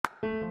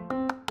Hi,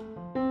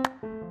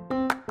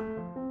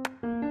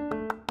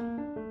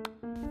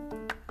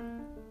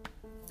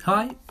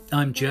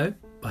 I'm Joe.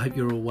 I hope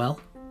you're all well.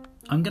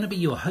 I'm going to be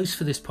your host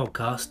for this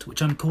podcast,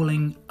 which I'm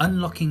calling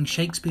Unlocking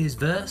Shakespeare's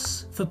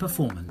Verse for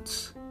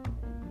Performance.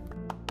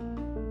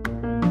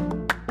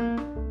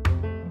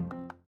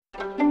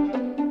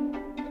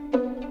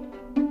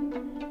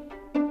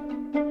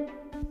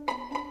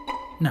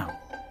 Now,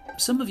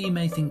 some of you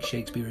may think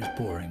Shakespeare is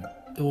boring,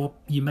 or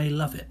you may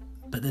love it,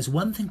 but there's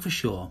one thing for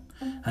sure,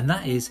 and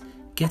that is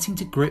getting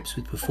to grips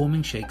with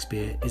performing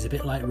Shakespeare is a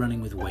bit like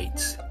running with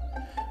weights.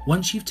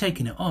 Once you've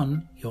taken it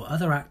on, your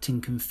other acting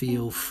can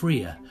feel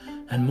freer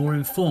and more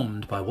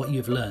informed by what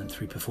you've learned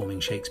through performing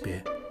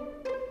Shakespeare.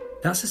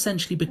 That's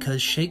essentially because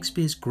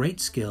Shakespeare's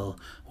great skill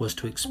was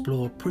to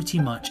explore pretty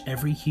much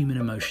every human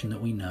emotion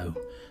that we know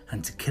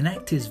and to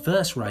connect his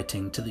verse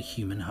writing to the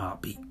human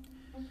heartbeat.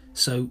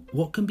 So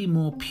what can be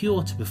more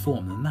pure to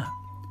perform than that?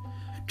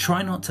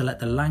 Try not to let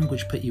the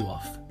language put you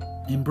off.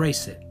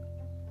 Embrace it.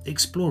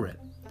 Explore it.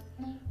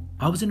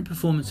 I was in a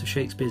performance of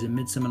Shakespeare's A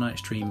Midsummer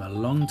Night's Dream a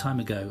long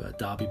time ago at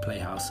Derby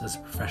Playhouse as a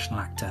professional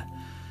actor,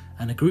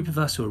 and a group of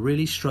us were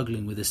really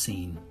struggling with a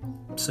scene.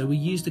 So we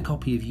used a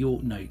copy of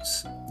York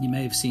Notes, you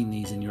may have seen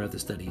these in your other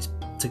studies,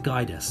 to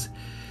guide us.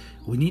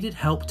 We needed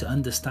help to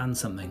understand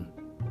something.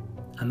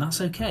 And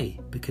that's okay,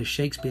 because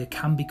Shakespeare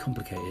can be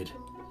complicated.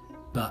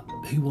 But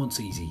who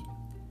wants easy?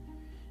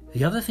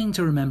 The other thing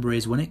to remember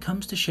is when it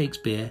comes to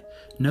Shakespeare,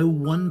 no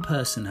one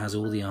person has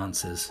all the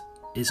answers.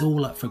 It's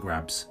all up for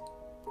grabs.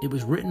 It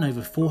was written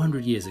over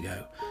 400 years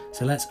ago,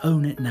 so let's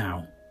own it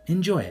now,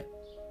 enjoy it,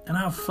 and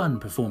have fun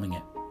performing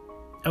it.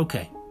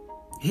 Okay,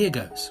 here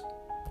goes.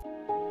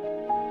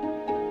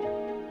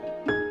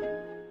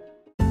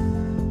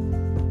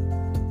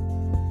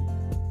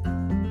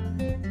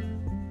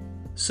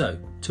 So,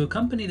 to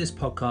accompany this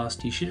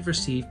podcast, you should have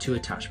received 2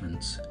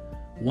 attachments.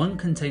 One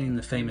containing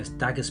the famous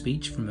dagger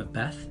speech from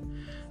Macbeth,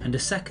 and a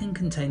second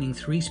containing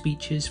 3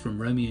 speeches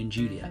from Romeo and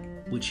Juliet,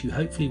 which you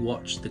hopefully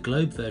watched the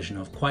Globe version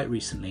of quite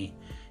recently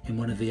in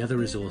one of the other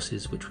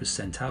resources which was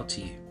sent out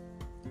to you.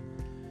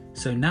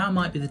 So now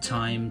might be the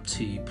time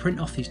to print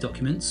off these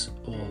documents,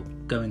 or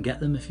go and get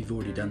them if you've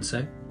already done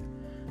so,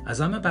 as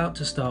I'm about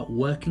to start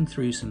working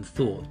through some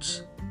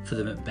thoughts for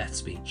the Macbeth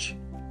speech.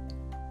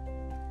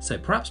 So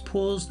perhaps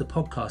pause the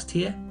podcast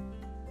here,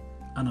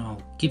 and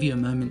I'll give you a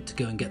moment to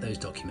go and get those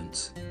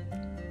documents.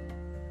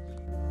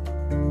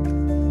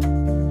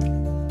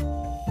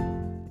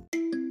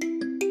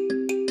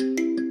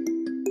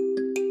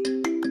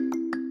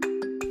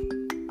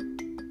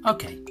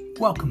 Okay,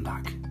 welcome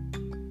back.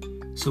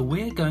 So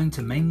we're going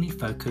to mainly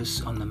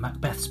focus on the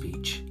Macbeth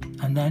speech,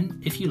 and then,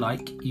 if you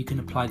like, you can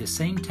apply the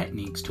same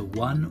techniques to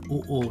one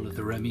or all of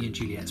the Romeo and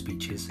Juliet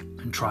speeches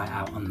and try it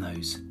out on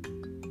those.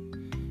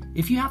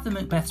 If you have the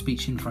Macbeth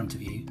speech in front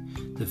of you,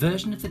 the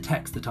version of the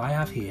text that I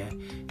have here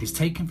is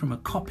taken from a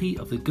copy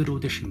of the Good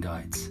Audition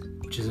Guides,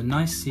 which is a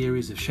nice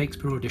series of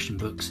Shakespeare audition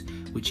books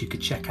which you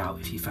could check out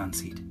if you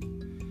fancied.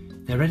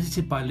 They're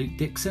edited by Luke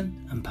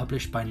Dixon and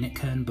published by Nick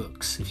Hearn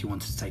Books if you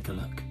wanted to take a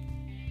look.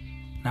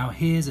 Now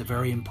here's a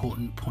very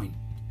important point.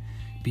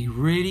 Be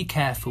really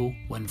careful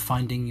when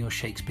finding your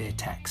Shakespeare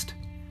text.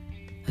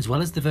 As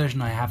well as the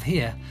version I have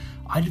here,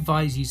 I'd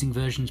advise using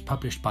versions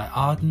published by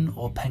Arden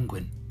or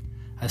Penguin,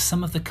 as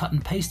some of the cut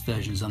and paste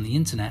versions on the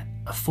internet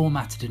are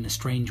formatted in a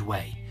strange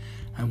way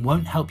and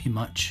won't help you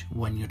much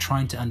when you're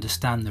trying to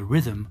understand the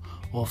rhythm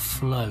or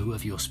flow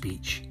of your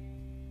speech.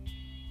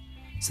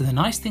 So the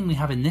nice thing we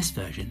have in this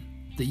version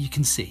that you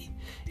can see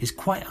is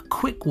quite a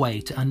quick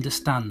way to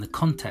understand the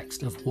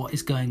context of what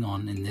is going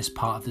on in this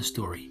part of the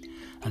story,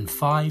 and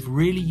 5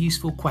 really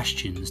useful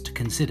questions to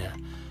consider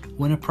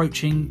when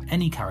approaching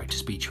any character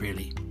speech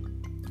really.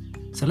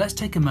 So let's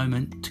take a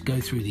moment to go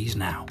through these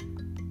now.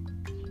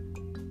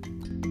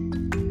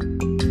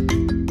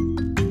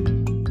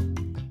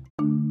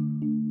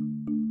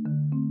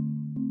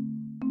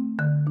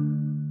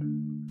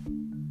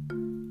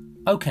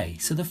 Okay,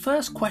 so the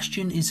first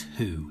question is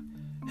who?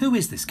 Who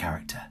is this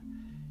character?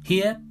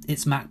 Here,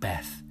 it's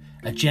Macbeth,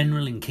 a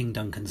general in King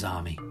Duncan's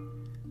army.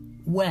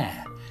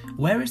 Where?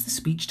 Where is the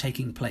speech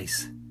taking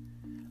place?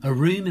 A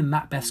room in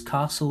Macbeth's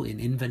castle in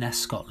Inverness,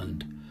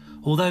 Scotland,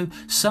 although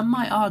some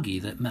might argue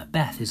that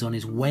Macbeth is on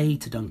his way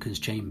to Duncan's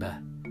chamber,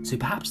 so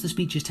perhaps the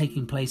speech is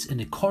taking place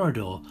in a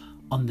corridor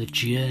on the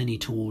journey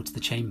towards the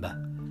chamber.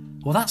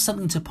 Well, that's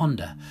something to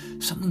ponder,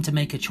 something to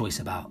make a choice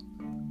about.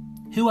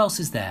 Who else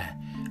is there?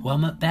 Well,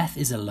 Macbeth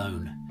is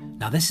alone.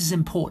 Now this is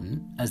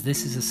important, as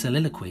this is a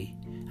soliloquy,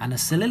 and a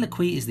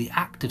soliloquy is the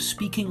act of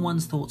speaking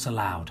one's thoughts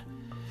aloud.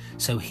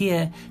 So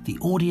here, the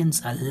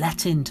audience are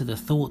let into the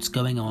thoughts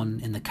going on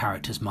in the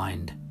character's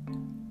mind.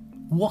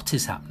 What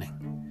is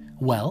happening?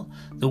 Well,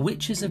 the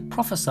witches have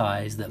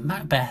prophesied that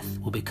Macbeth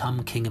will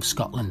become King of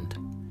Scotland.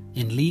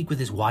 In league with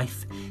his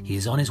wife, he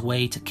is on his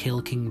way to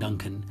kill King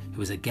Duncan,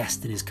 who is a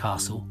guest in his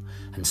castle,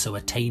 and so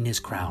attain his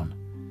crown.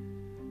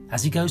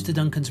 As he goes to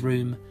Duncan's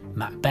room,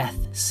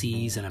 Macbeth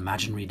sees an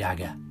imaginary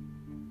dagger.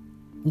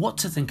 What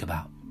to think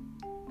about?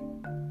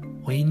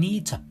 We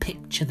need to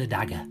picture the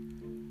dagger.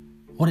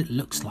 what it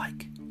looks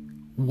like.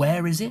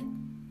 Where is it?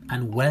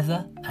 And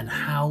whether and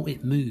how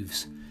it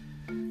moves.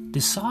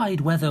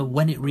 Decide whether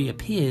when it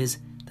reappears,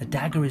 the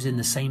dagger is in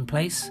the same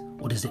place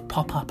or does it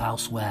pop up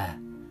elsewhere.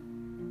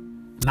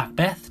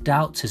 Macbeth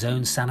doubts his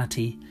own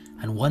sanity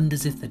and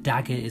wonders if the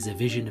dagger is a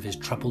vision of his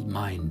troubled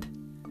mind.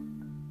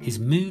 His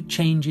mood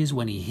changes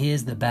when he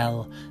hears the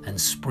bell and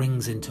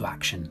springs into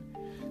action.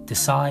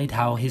 Decide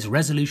how his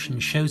resolution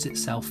shows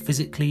itself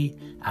physically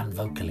and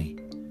vocally.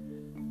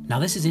 Now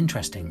this is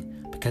interesting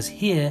because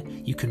here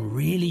you can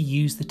really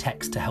use the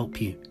text to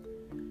help you.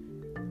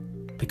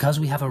 Because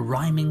we have a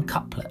rhyming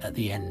couplet at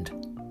the end.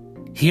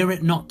 Hear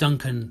it not,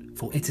 Duncan,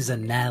 for it is a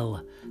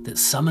knell that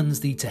summons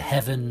thee to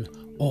heaven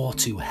or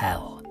to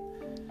hell.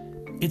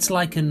 It's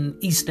like an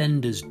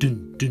EastEnders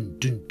dun dun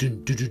dun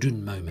dun dun dun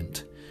dun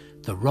moment.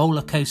 The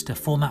roller coaster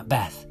for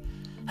Macbeth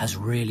has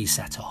really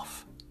set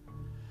off.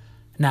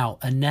 Now,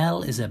 a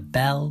knell is a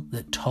bell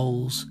that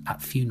tolls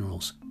at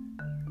funerals.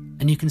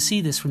 And you can see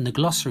this from the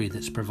glossary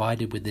that's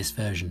provided with this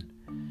version.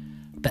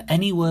 But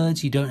any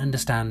words you don't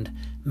understand,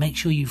 make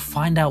sure you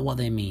find out what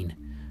they mean.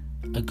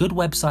 A good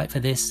website for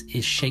this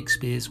is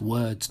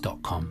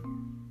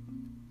shakespeareswords.com.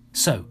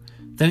 So,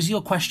 those are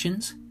your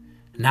questions.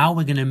 Now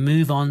we're going to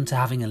move on to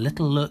having a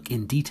little look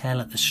in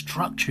detail at the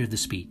structure of the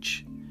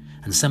speech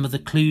and some of the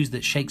clues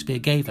that Shakespeare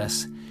gave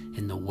us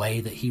in the way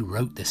that he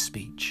wrote this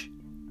speech.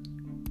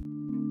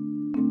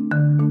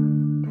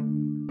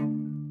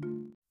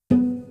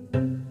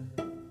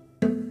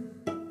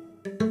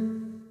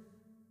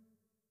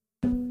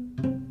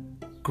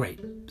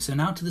 Great, so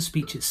now to the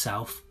speech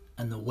itself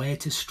and the way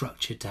it is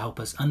structured to help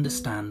us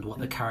understand what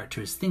the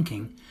character is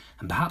thinking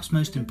and perhaps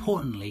most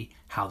importantly,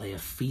 how they are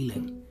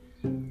feeling.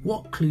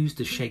 What clues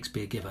does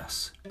Shakespeare give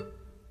us?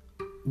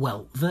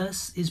 Well,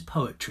 verse is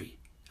poetry,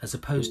 as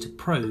opposed to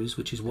prose,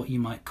 which is what you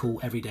might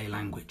call everyday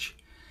language.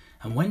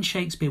 And when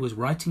Shakespeare was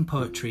writing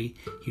poetry,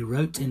 he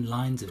wrote in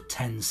lines of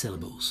 10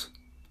 syllables.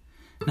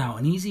 Now,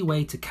 an easy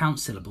way to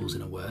count syllables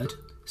in a word,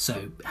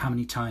 so how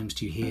many times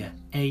do you hear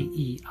A,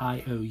 E,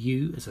 I, O,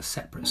 U as a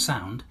separate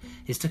sound,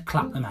 is to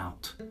clap them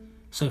out.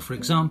 So for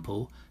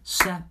example,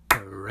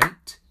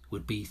 separate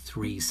would be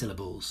 3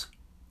 syllables.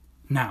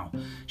 Now,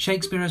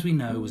 Shakespeare, as we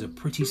know, was a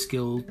pretty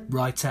skilled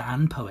writer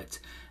and poet,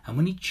 and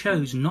when he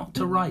chose not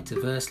to write a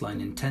verse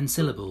line in 10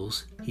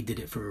 syllables, he did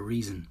it for a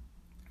reason.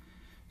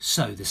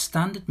 So the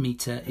standard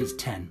metre is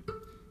 10.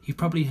 You've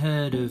probably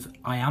heard of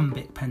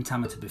iambic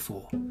pentameter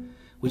before,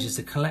 which is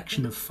a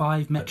collection of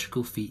 5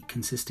 metrical feet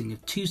consisting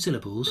of 2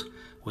 syllables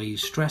where you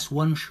stress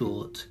one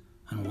short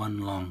and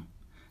one long.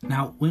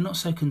 Now, we're not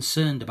so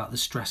concerned about the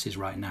stresses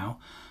right now.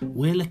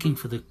 We're looking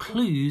for the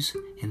clues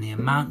in the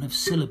amount of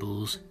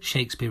syllables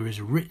Shakespeare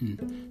has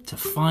written to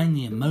find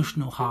the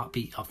emotional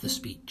heartbeat of the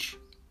speech.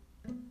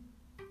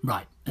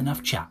 Right,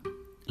 enough chat.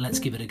 Let's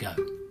give it a go.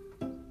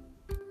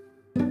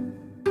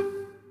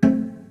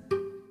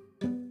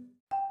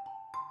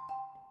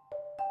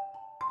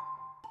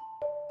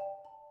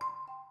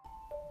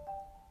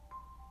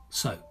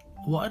 So,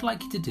 what I'd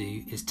like you to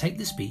do is take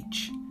the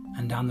speech,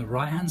 and down the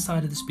right hand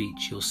side of the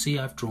speech you'll see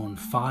I've drawn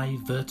 5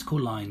 vertical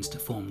lines to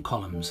form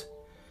columns,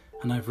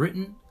 and I've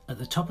written at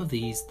the top of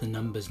these the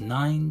numbers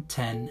 9,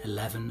 10,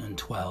 11 and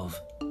 12.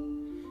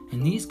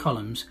 In these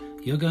columns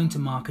you're going to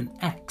mark an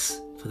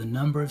X for the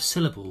number of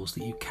syllables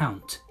that you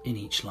count in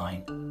each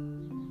line.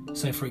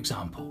 So for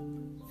example,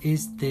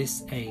 is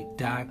this a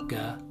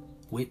dagger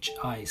which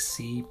I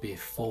see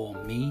before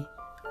me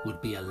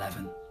would be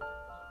 11.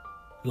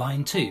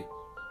 Line 2.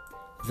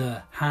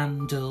 The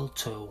handle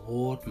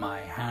toward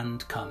my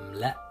hand, come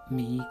let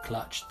me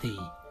clutch thee,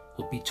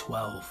 would be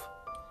 12.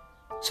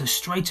 So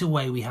straight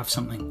away we have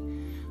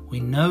something. We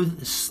know that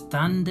the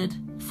standard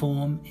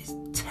form is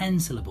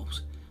 10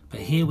 syllables, but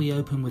here we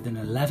open with an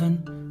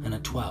 11 and a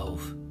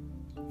 12.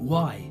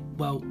 Why?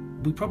 Well,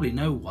 we probably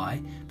know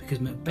why, because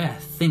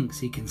Macbeth thinks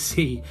he can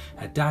see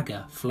a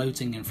dagger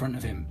floating in front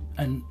of him,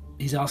 and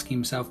he's asking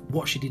himself,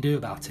 what should he do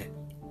about it?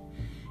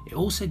 It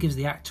also gives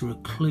the actor a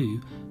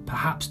clue,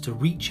 perhaps to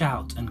reach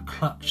out and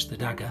clutch the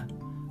dagger.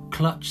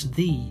 Clutch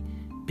thee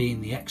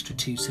being the extra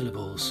 2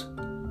 syllables.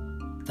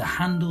 The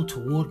handle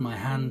toward my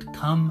hand,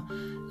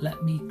 come,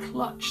 let me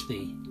clutch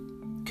thee,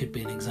 could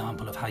be an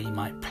example of how you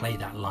might play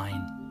that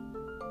line.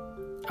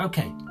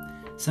 Okay,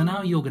 so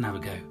now you're going to have a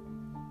go.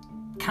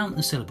 Count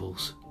the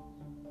syllables.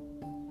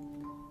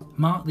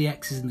 Mark the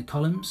X's in the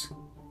columns,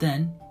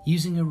 then,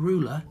 using a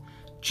ruler,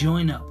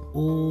 join up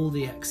all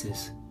the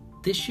X's.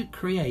 This should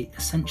create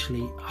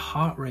essentially a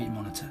heart rate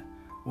monitor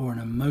or an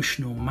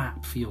emotional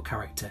map for your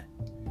character.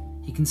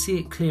 You can see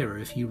it clearer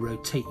if you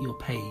rotate your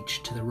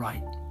page to the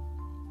right.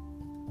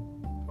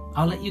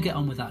 I'll let you get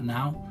on with that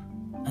now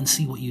and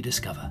see what you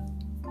discover.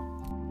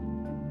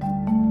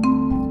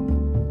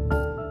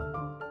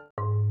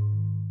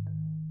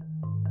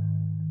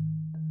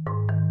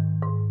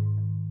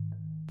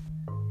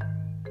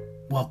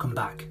 Welcome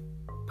back.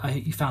 I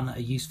hope you found that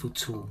a useful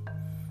tool.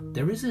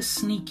 There is a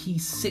sneaky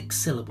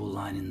 6-syllable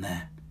line in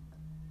there.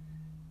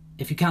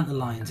 If you count the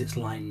lines, it's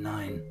line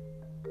 9,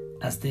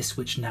 as this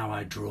which now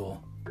I draw.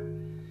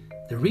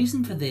 The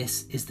reason for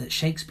this is that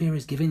Shakespeare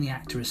is giving the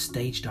actor a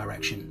stage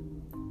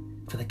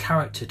direction for the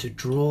character to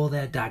draw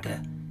their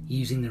dagger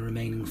using the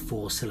remaining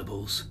 4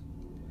 syllables.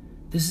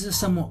 This is a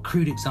somewhat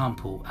crude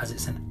example as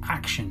it's an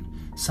action,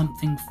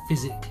 something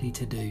physically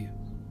to do.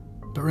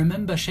 But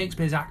remember,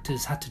 Shakespeare's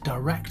actors had to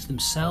direct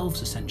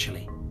themselves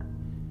essentially.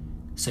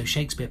 So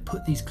Shakespeare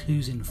put these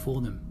clues in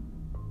for them.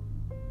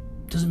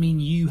 Doesn't mean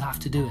you have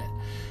to do it,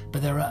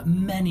 but there are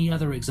many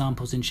other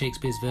examples in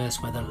Shakespeare's verse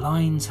where the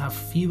lines have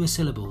fewer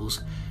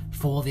syllables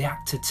for the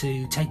actor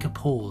to take a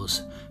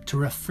pause, to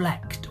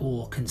reflect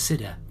or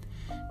consider.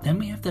 Then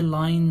we have the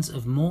lines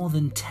of more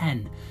than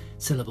 10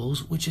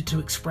 syllables which are to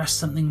express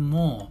something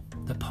more.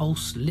 The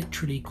pulse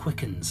literally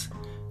quickens,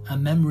 a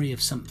memory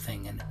of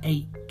something, an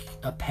ache,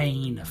 a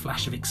pain, a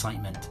flash of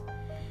excitement.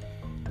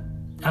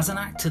 As an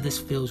actor, this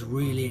feels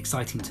really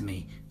exciting to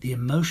me, the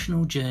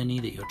emotional journey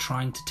that you're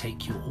trying to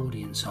take your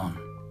audience on.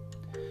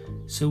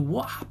 So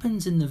what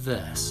happens in the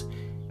verse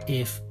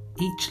if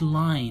each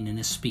line in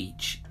a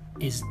speech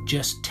is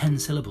just 10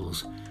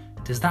 syllables?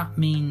 Does that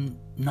mean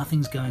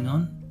nothing's going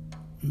on?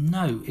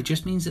 No, it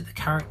just means that the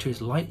character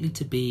is likely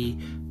to be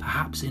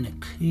perhaps in a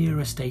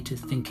clearer state of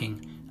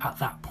thinking at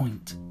that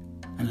point.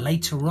 And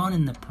later on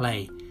in the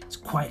play, it's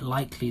quite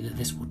likely that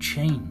this will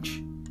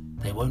change.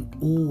 They won't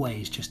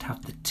always just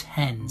have the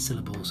 10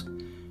 syllables.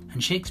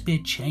 And Shakespeare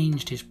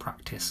changed his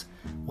practice,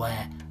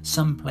 where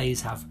some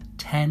plays have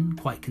 10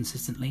 quite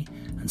consistently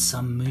and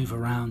some move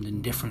around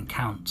in different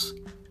counts.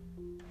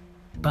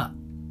 But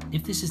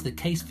if this is the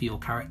case for your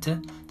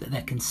character, that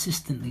they're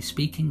consistently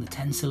speaking the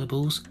 10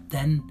 syllables,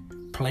 then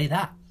play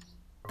that.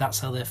 That's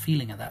how they're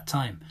feeling at that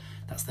time.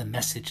 That's the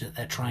message that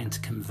they're trying to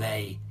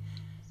convey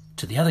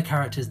to the other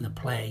characters in the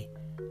play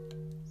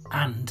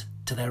and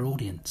to their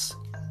audience.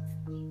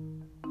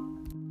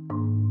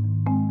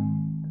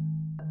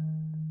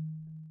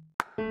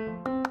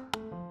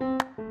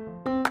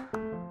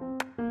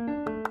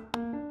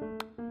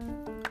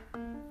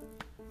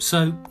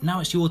 So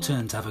now it's your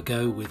turn to have a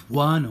go with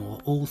one or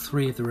all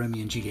 3 of the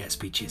Romeo and Juliet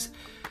speeches.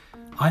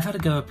 I've had a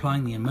go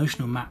applying the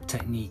emotional map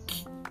technique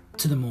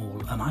to them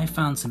all, and I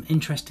found some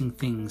interesting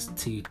things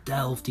to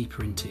delve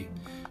deeper into.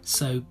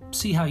 So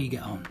see how you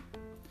get on.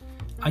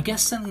 I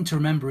guess something to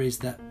remember is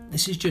that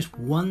this is just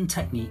one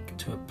technique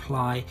to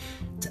apply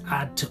to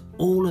add to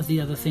all of the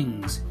other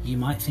things you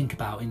might think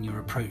about in your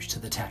approach to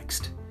the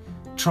text.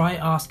 Try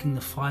asking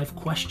the 5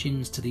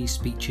 questions to these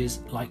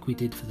speeches like we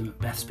did for the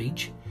Macbeth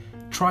speech.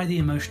 Try the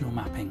emotional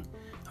mapping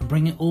and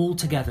bring it all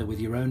together with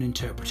your own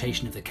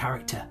interpretation of the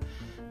character.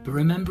 But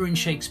remember, in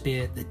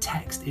Shakespeare, the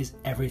text is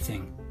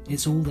everything.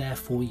 It's all there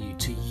for you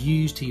to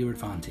use to your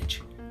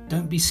advantage.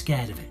 Don't be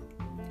scared of it.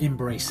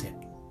 Embrace it.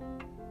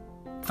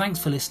 Thanks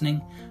for listening,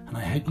 and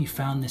I hope you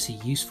found this a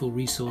useful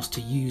resource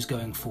to use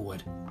going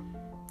forward.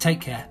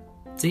 Take care.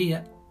 See ya.